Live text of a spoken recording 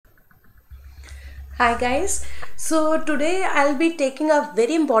Hi guys, so today I'll be taking a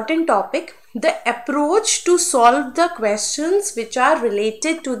very important topic, the approach to solve the questions which are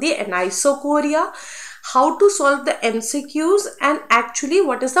related to the Anisocoria, how to solve the MCQs, and actually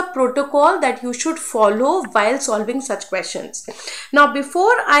what is the protocol that you should follow while solving such questions. Now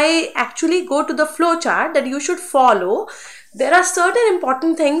before I actually go to the flowchart that you should follow, there are certain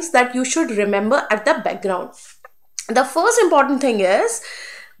important things that you should remember at the background. The first important thing is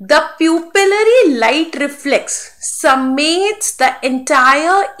the pupillary light reflex summates the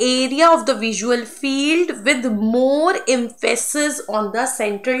entire area of the visual field with more emphasis on the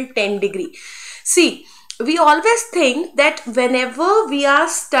central 10 degree. See, we always think that whenever we are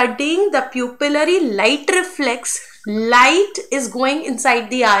studying the pupillary light reflex, light is going inside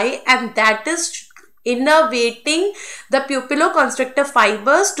the eye and that is innervating the pupilloconstrictor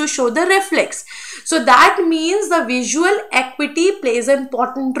fibers to show the reflex. So that means the visual acuity plays an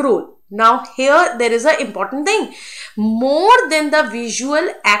important role. Now here there is an important thing. More than the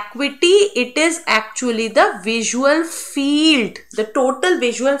visual acuity, it is actually the visual field, the total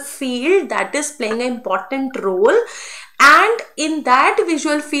visual field that is playing an important role. And in that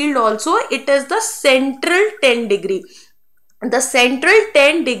visual field also, it is the central 10 degree. The central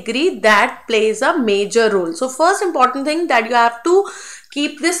 10 degree that plays a major role. So first important thing that you have to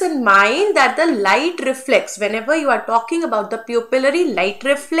keep this in mind, that the light reflex, whenever you are talking about the pupillary light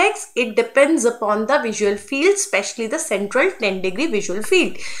reflex, it depends upon the visual field, especially the central 10 degree visual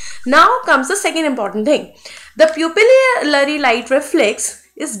field. Now comes the second important thing. The pupillary light reflex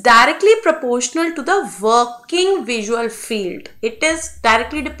is directly proportional to the working visual field. It is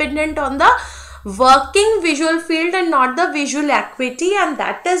directly dependent on the working visual field and not the visual acuity, and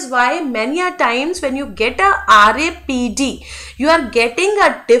that is why many a times when you get a RAPD, you are getting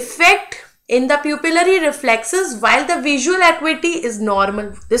a defect in the pupillary reflexes while the visual acuity is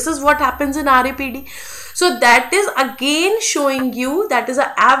normal. This is what happens in RAPD. So that is again showing you, that is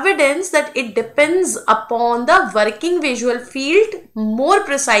a evidence that it depends upon the working visual field more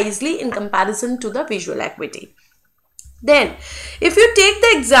precisely in comparison to the visual acuity. Then, if you take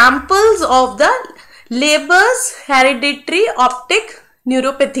the examples of the Leber's hereditary optic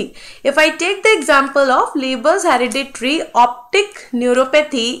neuropathy. If I take the example of Leber's hereditary optic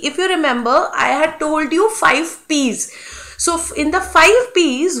neuropathy, if you remember, I had told you 5 P's. So, in the 5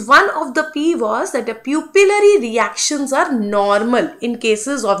 P's, one of the P was that the pupillary reactions are normal in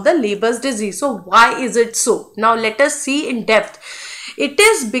cases of the Leber's disease. So, why is it so? Now, let us see in depth. It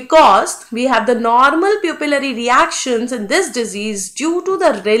is because we have the normal pupillary reactions in this disease due to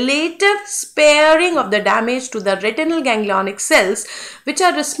the relative sparing of the damage to the retinal ganglionic cells, which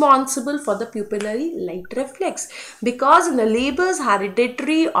are responsible for the pupillary light reflex. Because in the Leber's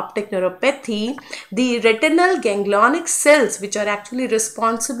hereditary optic neuropathy, the retinal ganglionic cells, which are actually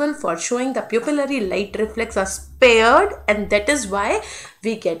responsible for showing the pupillary light reflex, are spared, and that is why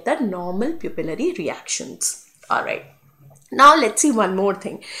we get the normal pupillary reactions. Alright. Now let's see one more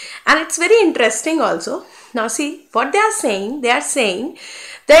thing, and it's very interesting also. Now see what they are saying. They are saying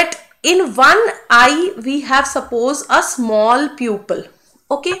that in one eye we have, suppose, a small pupil.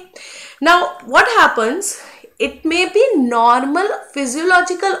 Okay. Now what happens? It may be normal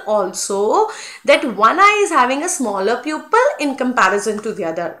physiological also that one eye is having a smaller pupil in comparison to the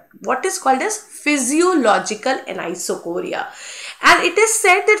other. What is called as physiological anisocoria. And it is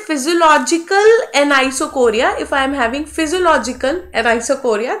said that physiological anisocoria, if I am having physiological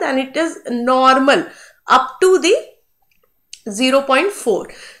anisocoria, then it is normal up to the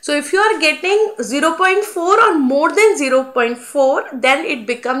 0.4. So if you are getting 0.4 or more than 0.4, then it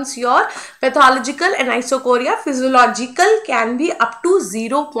becomes your pathological anisocoria. Physiological can be up to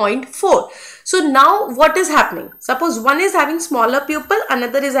 0.4. So now what is happening? Suppose one is having smaller pupil,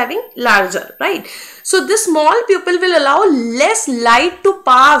 another is having larger, right? So this small pupil will allow less light to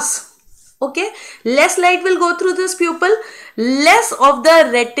pass. Okay, less light will go through this pupil, less of the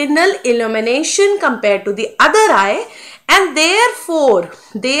retinal illumination compared to the other eye, and therefore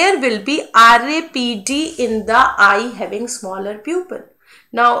there will be RAPD in the eye having smaller pupil.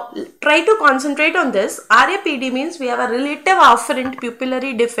 Now try to concentrate on this. RAPD means we have a relative afferent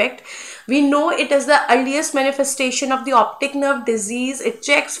pupillary defect. We know it is the earliest manifestation of the optic nerve disease. It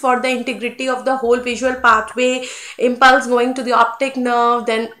checks for the integrity of the whole visual pathway, impulse going to the optic nerve,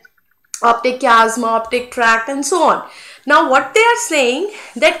 then optic chiasma, optic tract, and so on. Now what they are saying,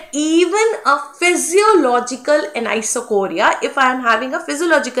 that even a physiological anisocoria, if I am having a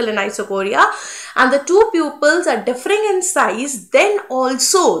physiological anisocoria and the two pupils are differing in size, then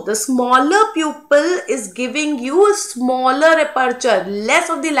also the smaller pupil is giving you a smaller aperture, less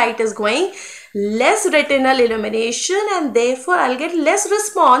of the light is going, less retinal illumination, and therefore I'll get less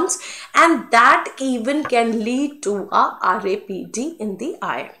response, and that even can lead to a RAPD in the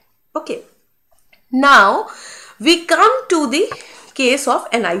eye. Okay. Now we come to the case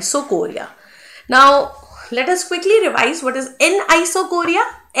of anisocoria. Now let us quickly revise what is anisocoria.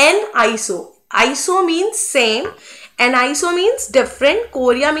 Aniso. Iso means same. Aniso means different.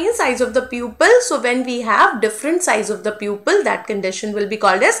 Coria means size of the pupil. So when we have different size of the pupil, that condition will be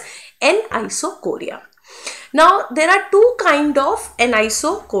called as anisocoria. Now there are two kind of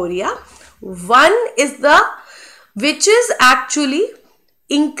anisocoria. One is the which is actually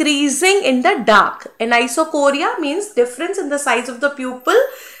increasing in the dark. Anisocoria means difference in the size of the pupil.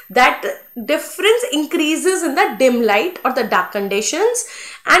 That difference increases in the dim light or the dark conditions.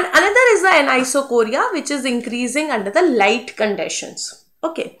 And another is the anisocoria, which is increasing under the light conditions.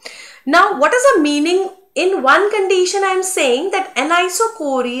 Okay. Now, what is the meaning? In one condition, I am saying that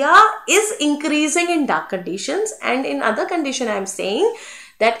anisocoria is increasing in dark conditions, and in other condition, I am saying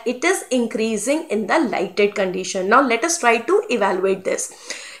that it is increasing in the lighted condition. Now let us try to evaluate this.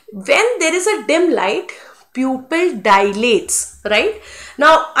 When there is a dim light, pupil dilates, right?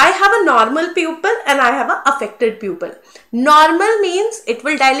 Now I have a normal pupil and I have an affected pupil. Normal means it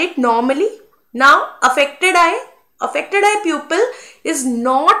will dilate normally. Now affected eye pupil is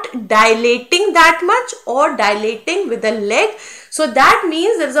not dilating that much or dilating with the leg. So that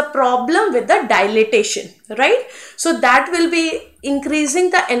means there is a problem with the dilatation, right? So that will be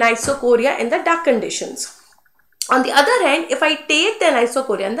increasing the anisocoria in the dark conditions. On the other hand, if I take the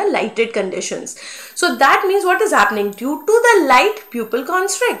anisocoria in the lighted conditions, so that means what is happening? Due to the light, pupil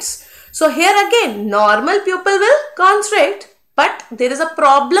constricts. So here again, normal pupil will constrict, but there is a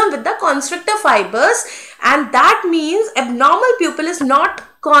problem with the constrictor fibers, and that means abnormal pupil is not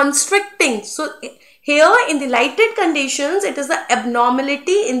constricting. So here in the lighted conditions, it is the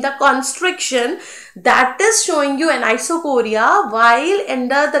abnormality in the constriction that is showing you anisocoria, while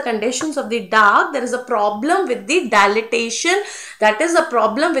under the conditions of the dark, there is a problem with the dilatation, that is a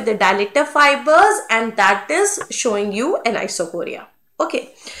problem with the dilator fibers, and that is showing you anisocoria.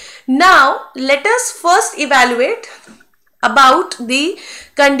 Okay. Now let us first evaluate about the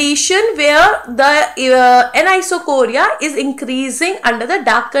condition where the anisocoria is increasing under the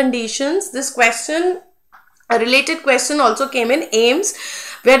dark conditions. This question, a related question also came in AIMS,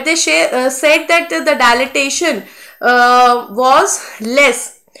 where they said that the dilatation was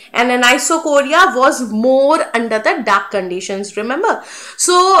less and anisocoria was more under the dark conditions, remember.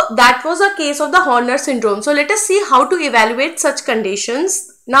 So that was a case of the Horner syndrome. So let us see how to evaluate such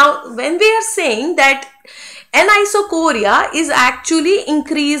conditions. Now when we are saying that anisocoria is actually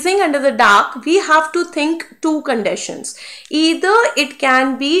increasing under the dark, we have to think two conditions. Either it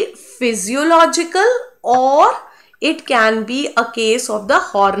can be physiological or it can be a case of the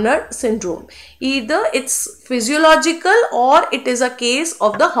Horner syndrome. Either it's physiological or it is a case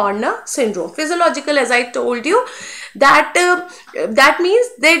of the Horner syndrome. Physiological, as I told you, that means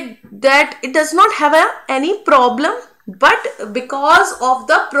that it does not have any problem, but because of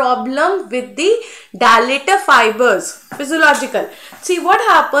the problem with the dilator fibers, physiological. See what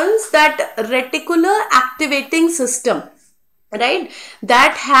happens, that reticular activating system, right,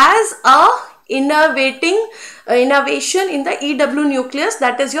 that has a innervation in the EW nucleus,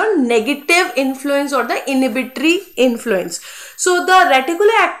 that is your negative influence or the inhibitory influence. So the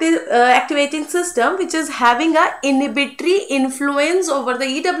reticular activating system, which is having a inhibitory influence over the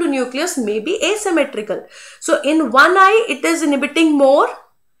EW nucleus, may be asymmetrical. So in one eye it is inhibiting more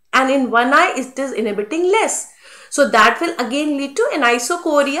and in one eye it is inhibiting less. So that will again lead to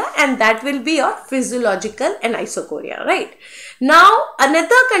anisocoria, and that will be your physiological anisocoria, right? Now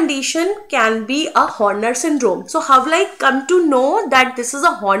another condition can be a Horner syndrome. So how will I come to know that this is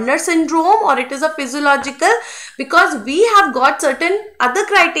a Horner syndrome or it is a physiological? Because we have got certain other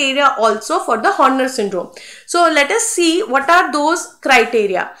criteria also for the Horner syndrome. So let us see what are those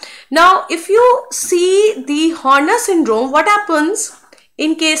criteria. Now if you see the Horner syndrome, what happens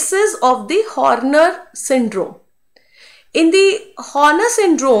in cases of the Horner syndrome? In the Horner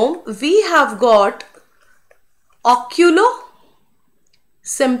syndrome, we have got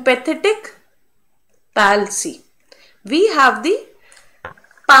oculosympathetic palsy. We have the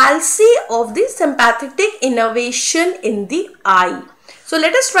palsy of the sympathetic innervation in the eye. So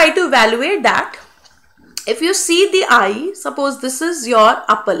let us try to evaluate that. If you see the eye, suppose this is your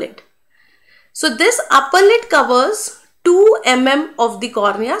upper lid. So this upper lid covers 2 mm of the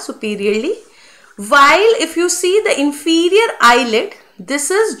cornea superiorly, while if you see the inferior eyelid,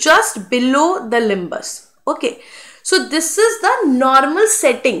 this is just below the limbus. Okay, so this is the normal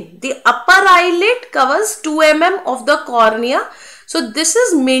setting. The upper eyelid covers 2 mm of the cornea. So this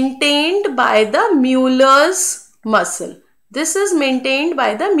is maintained by the Mueller's muscle. This is maintained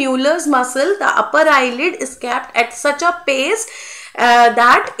by the Mueller's muscle. The upper eyelid is kept at such a pace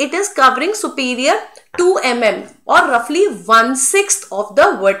that it is covering superior 2 mm or roughly 1/6 of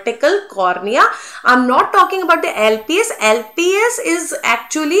the vertical cornea. I'm not talking about the LPS. LPS is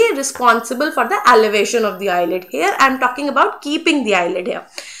actually responsible for the elevation of the eyelid. Here I'm talking about keeping the eyelid here.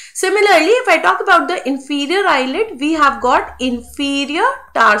 Similarly, if I talk about the inferior eyelid, we have got inferior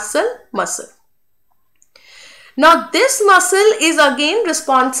tarsal muscle. Now this muscle is again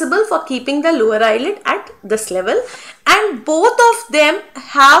responsible for keeping the lower eyelid at this level, and both of them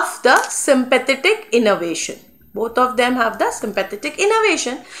have the sympathetic innervation. Both of them have the sympathetic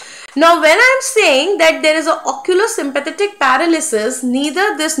innervation. Now when I am saying that there is an oculosympathetic paralysis,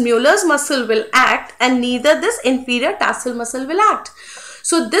 neither this Mueller's muscle will act and neither this inferior tarsal muscle will act.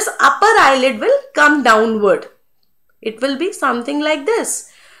 So this upper eyelid will come downward. It will be something like this.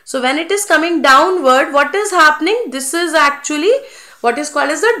 So when it is coming downward, what is happening? This is actually what is called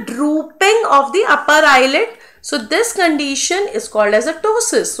as a drooping of the upper eyelid. So this condition is called as a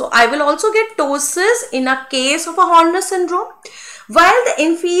ptosis. So I will also get ptosis in a case of a Horner syndrome, while the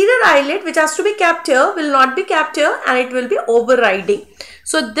inferior eyelid, which has to be kept here, will not be kept here and it will be overriding.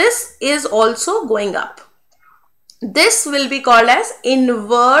 So this is also going up. This will be called as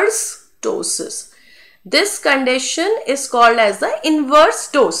inverse ptosis. This condition is called as the inverse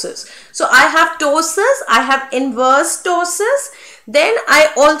ptosis. So I have ptosis, I have inverse ptosis, then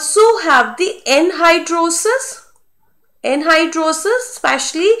I also have the anhidrosis. Anhidrosis,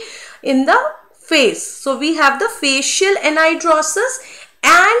 especially in the face. So we have the facial anhidrosis,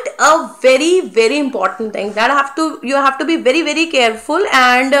 and a very important thing that you have to be very careful,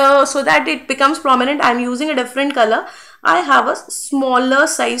 and so that it becomes prominent, I am using a different color. I have a smaller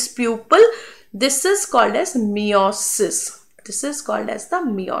size pupil. This is called as meiosis. This is called as the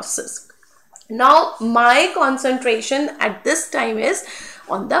meiosis. Now my concentration at this time is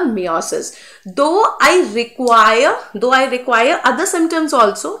on the meiosis. Though I require other symptoms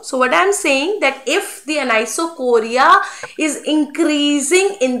also. So what I am saying, that if the anisocoria is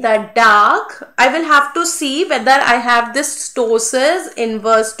increasing in the dark, I will have to see whether I have this ptosis,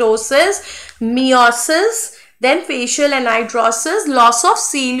 inverse ptosis, meiosis, then facial anhidrosis, loss of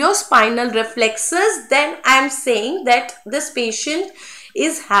ciliospinal reflexes. Then I am saying that this patient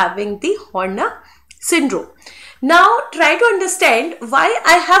is having the Horner syndrome. Now try to understand why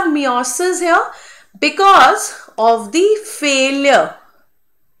I have meiosis here. Because of the failure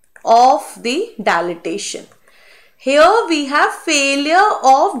of the dilatation. Here we have failure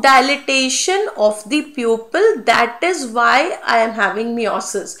of dilatation of the pupil. That is why I am having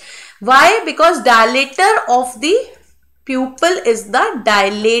meiosis. Why? Because dilator of the pupil is the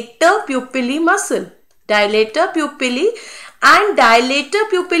dilator pupillae muscle. Dilator pupillae, and dilator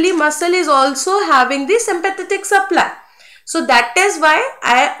pupillae muscle is also having the sympathetic supply. So that is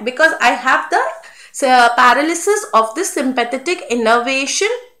why because I have the paralysis of the sympathetic innervation,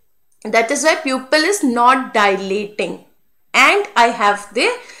 that is why pupil is not dilating, and I have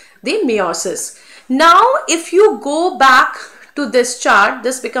the meiosis. Now if you go back to this chart,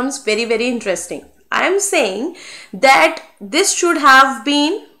 this becomes very interesting. I am saying that this should have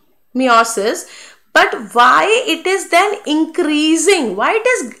been meiosis, but why it is then increasing? Why it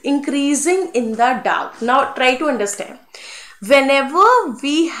is increasing in the dark? Now try to understand. Whenever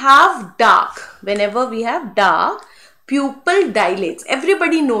we have dark, pupil dilates.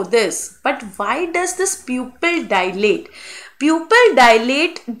 Everybody know this. But why does this pupil dilate? Pupil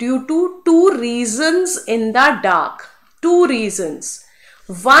dilate due to two reasons in the dark. Two reasons.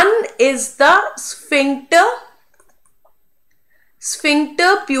 One is the sphincter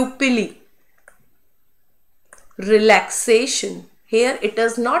pupillae relaxation. Here it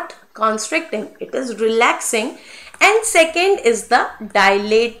is not constricting, it is relaxing. And second is the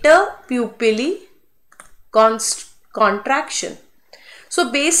dilator pupillae contraction. So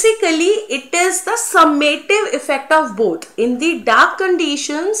basically it is the summative effect of both. In the dark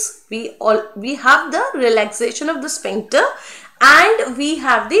conditions, we have the relaxation of the sphincter and we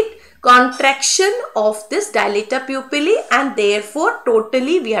have the contraction of this dilator pupillae, and therefore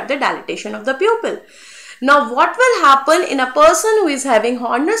totally we have the dilatation of the pupil. Now what will happen in a person who is having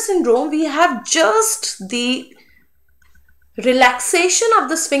Horner syndrome? We have just the relaxation of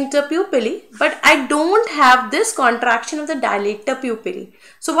the sphincter pupillae, but I don't have this contraction of the dilator pupillae.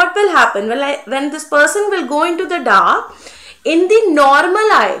 So what will happen? Well, when this person will go into the dark, in the normal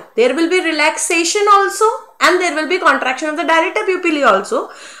eye, there will be relaxation also and there will be contraction of the dilator pupillae also.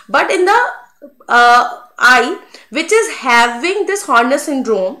 But in the eye which is having this Horner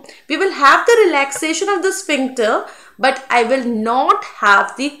syndrome, we will have the relaxation of the sphincter, but I will not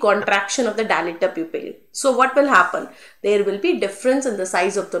have the contraction of the dilator pupillae. So what will happen? There will be difference in the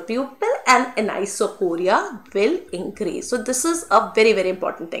size of the pupil and anisocoria will increase. So this is a very, very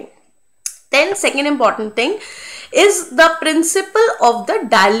important thing. Then second important thing is the principle of the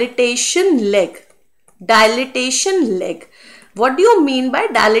dilatation leg. Dilatation leg. What do you mean by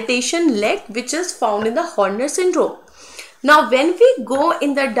dilatation leg, which is found in the Horner syndrome? Now when we go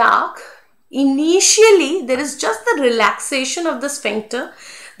in the dark, initially there is just the relaxation of the sphincter.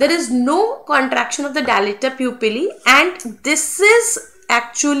 There is no contraction of the dilator pupillae, and this is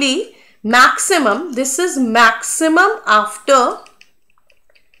actually maximum. This is maximum after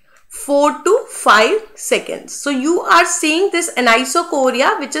 4 to 5 seconds. So you are seeing this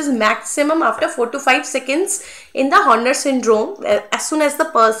anisocoria, which is maximum after 4 to 5 seconds in the Horner syndrome, as soon as the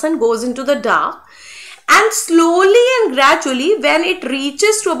person goes into the dark. And slowly and gradually, when it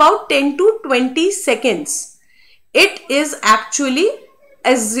reaches to about 10 to 20 seconds, it is actually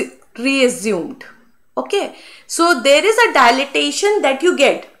reassumed. Okay. So there is a dilatation that you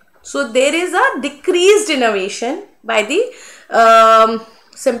get. So there is a decreased innervation by the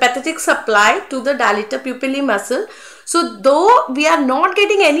sympathetic supply to the dilator pupillae muscle. So though we are not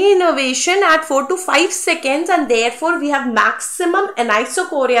getting any innervation at 4 to 5 seconds and therefore we have maximum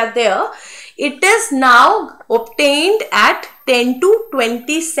anisocoria there, it is now obtained at 10 to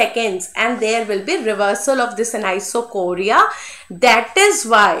 20 seconds and there will be reversal of this anisocoria. That is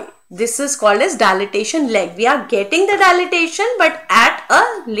why this is called as dilatation leg. We are getting the dilatation but at a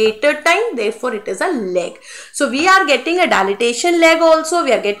later time, therefore it is a leg. So we are getting a dilatation leg also,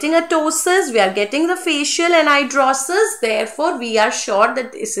 we are getting a ptosis, we are getting the facial anhidrosis. Therefore we are sure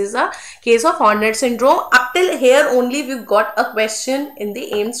that this is a case of Horner syndrome. Up till here only we got a question in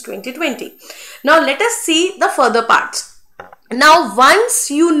the AIMS 2020. Now let us see the further parts. Now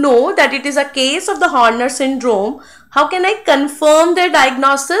once you know that it is a case of the Horner syndrome, how can I confirm the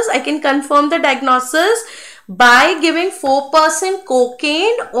diagnosis? I can confirm the diagnosis by giving 4%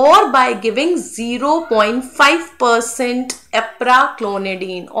 cocaine or by giving 0.5%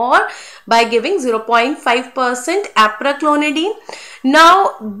 apraclonidine or by giving 0.5% apraclonidine.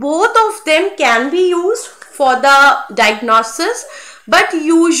 Now both of them can be used for the diagnosis, but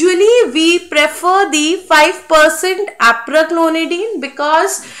usually we prefer the 5% apraclonidine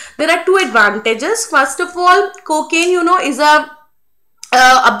because there are two advantages. First of all, cocaine, you know, is a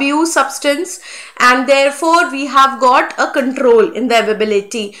abuse substance and therefore we have got a control in the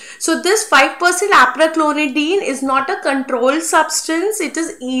availability. So this 5% apraclonidine is not a controlled substance. It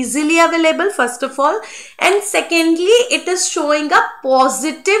is easily available first of all, and secondly it is showing a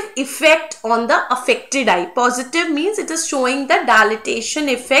positive effect on the affected eye. Positive means it is showing the dilatation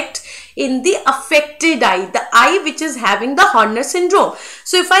effect in the affected eye, the eye which is having the Horner syndrome.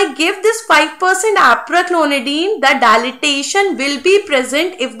 So if I give this 5% apraclonidine, the dilatation will be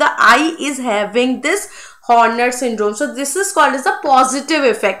present if the eye is having this Horner syndrome. So this is called as a positive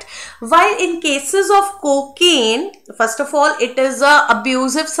effect. While in cases of cocaine, first of all, it is a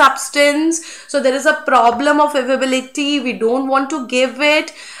abusive substance. So there is a problem of availability. We don't want to give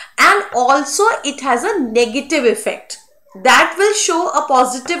it. And also it has a negative effect. That will show a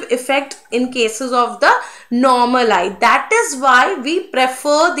positive effect in cases of the normal eye. That is why we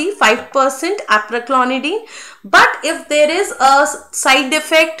prefer the 5% apraclonidine. But if there is a side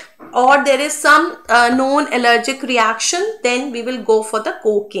effect or there is some known allergic reaction, then we will go for the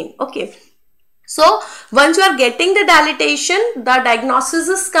cocaine. Okay. So once you are getting the dilatation, the diagnosis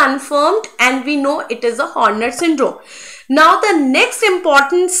is confirmed and we know it is a Horner syndrome. Now the next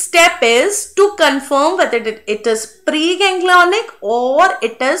important step is to confirm whether it is preganglionic or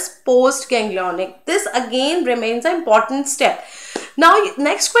it is postganglionic. This again remains an important step. Now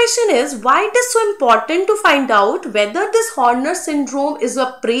next question is, why it is so important to find out whether this Horner syndrome is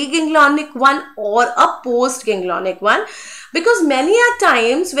a preganglionic one or a postganglionic one? Because many a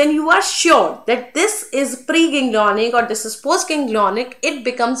times when you are sure that this is preganglionic or this is postganglionic, it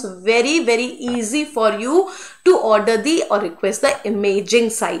becomes very, very easy for you to order the or request the imaging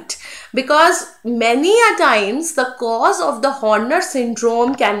site. Because many a times the cause of the Horner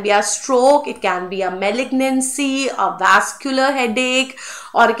syndrome can be a stroke, it can be a malignancy, a vascular headache,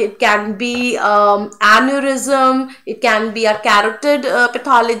 or it can be aneurysm, it can be a carotid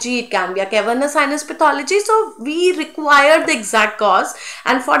pathology, it can be a cavernous sinus pathology. So we require clear the exact cause,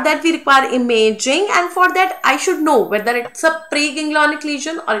 and for that we require imaging, and for that I should know whether it's a preganglionic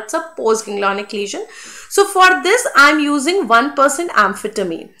lesion or it's a postganglionic lesion. So for this I am using 1%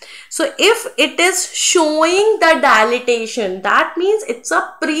 amphetamine. So if it is showing the dilatation, that means it's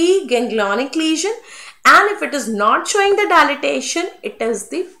a preganglionic lesion. And if it is not showing the dilatation, it is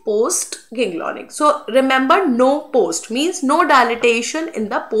the post-ganglionic. So remember, no post means no dilatation in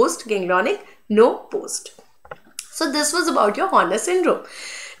the post-ganglionic, no post. So this was about your Horner syndrome.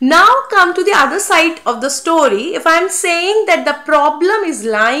 Now come to the other side of the story. If I am saying that the problem is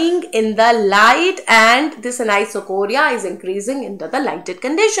lying in the light and this anisocoria is increasing into the lighted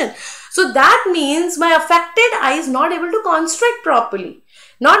condition. So that means my affected eye is not able to constrict properly.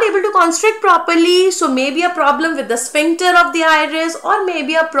 Not able to constrict properly, so maybe a problem with the sphincter of the iris, or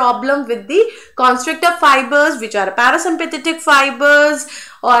maybe a problem with the constrictive fibers, which are parasympathetic fibers,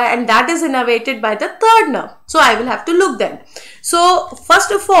 and that is innervated by the third nerve. So I will have to look then. So first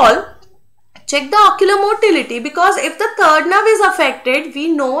of all, check the ocular motility, because if the third nerve is affected, we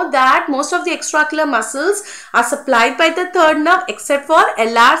know that most of the extraocular muscles are supplied by the third nerve except for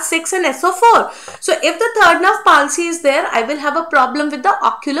LR6 and SO4. So if the third nerve palsy is there, I will have a problem with the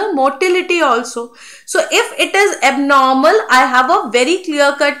ocular motility also. So if it is abnormal, I have a very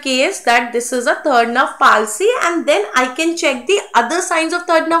clear-cut case that this is a third nerve palsy, and then I can check the other signs of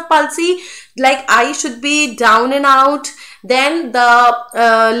third nerve palsy, like eye should be down and out. Then the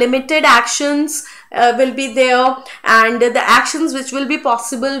limited actions will be there, and the actions which will be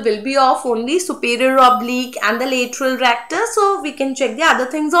possible will be of only superior oblique and the lateral rectus. So we can check the other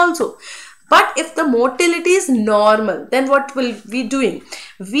things also. But if the motility is normal, then what will we doing?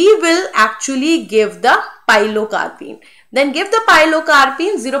 We will actually give the pilocarpine. Then give the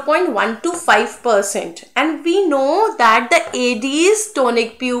pilocarpine 0.125%. And we know that the AD's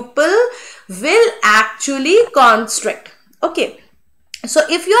tonic pupil will actually constrict. Okay. So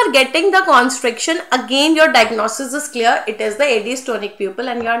if you are getting the constriction, again your diagnosis is clear. It is the AD's tonic pupil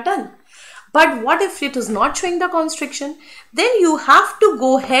and you are done. But what if it is not showing the constriction? Then you have to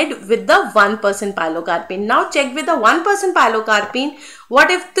go ahead with the 1% pilocarpine. Now check with the 1% pilocarpine.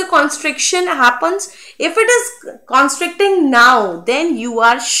 What if the constriction happens? If it is constricting now, then you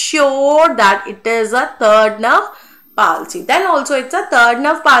are sure that it is a third nerve palsy. Then also it's a third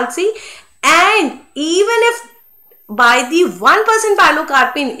nerve palsy. And even if by the 1%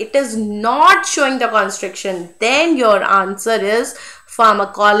 pilocarpine it is not showing the constriction, then your answer is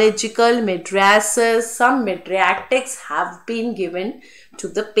pharmacological mydriasis. Some mydriatics have been given to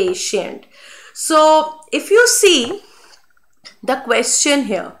the patient. So if you see the question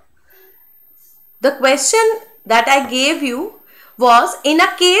here, the question that I gave you was, in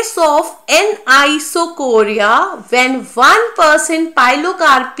a case of anisocoria, when 1%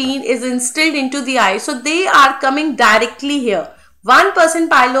 pilocarpine is instilled into the eye, so they are coming directly here. 1%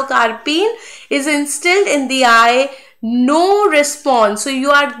 pilocarpine is instilled in the eye, no response. So you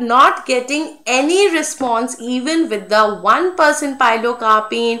are not getting any response even with the 1%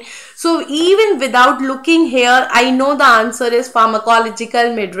 pilocarpine. So even without looking here, I know the answer is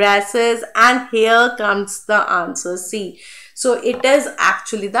pharmacological mydriasis, and here comes the answer C. So it is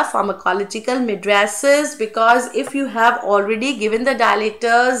actually the pharmacological mydriasis, because if you have already given the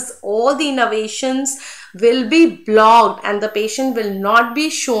dilators, all the innervations will be blocked and the patient will not be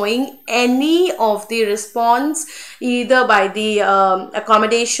showing any of the response, either by the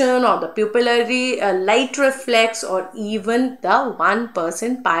accommodation or the pupillary light reflex or even the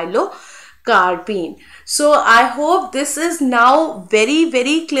 1% pilocarpine. So I hope this is now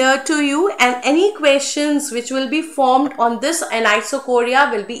very clear to you, and any questions which will be formed on this anisocoria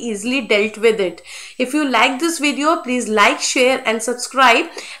will be easily dealt with it. If you like this video, please like, share and subscribe,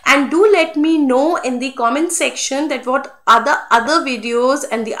 and do let me know in the comment section that what are the other videos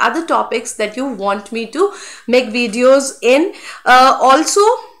and the other topics that you want me to make videos in.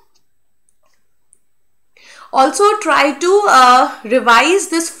 Also try to revise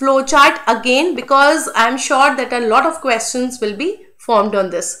this flowchart again, because I am sure that a lot of questions will be formed on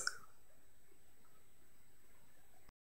this.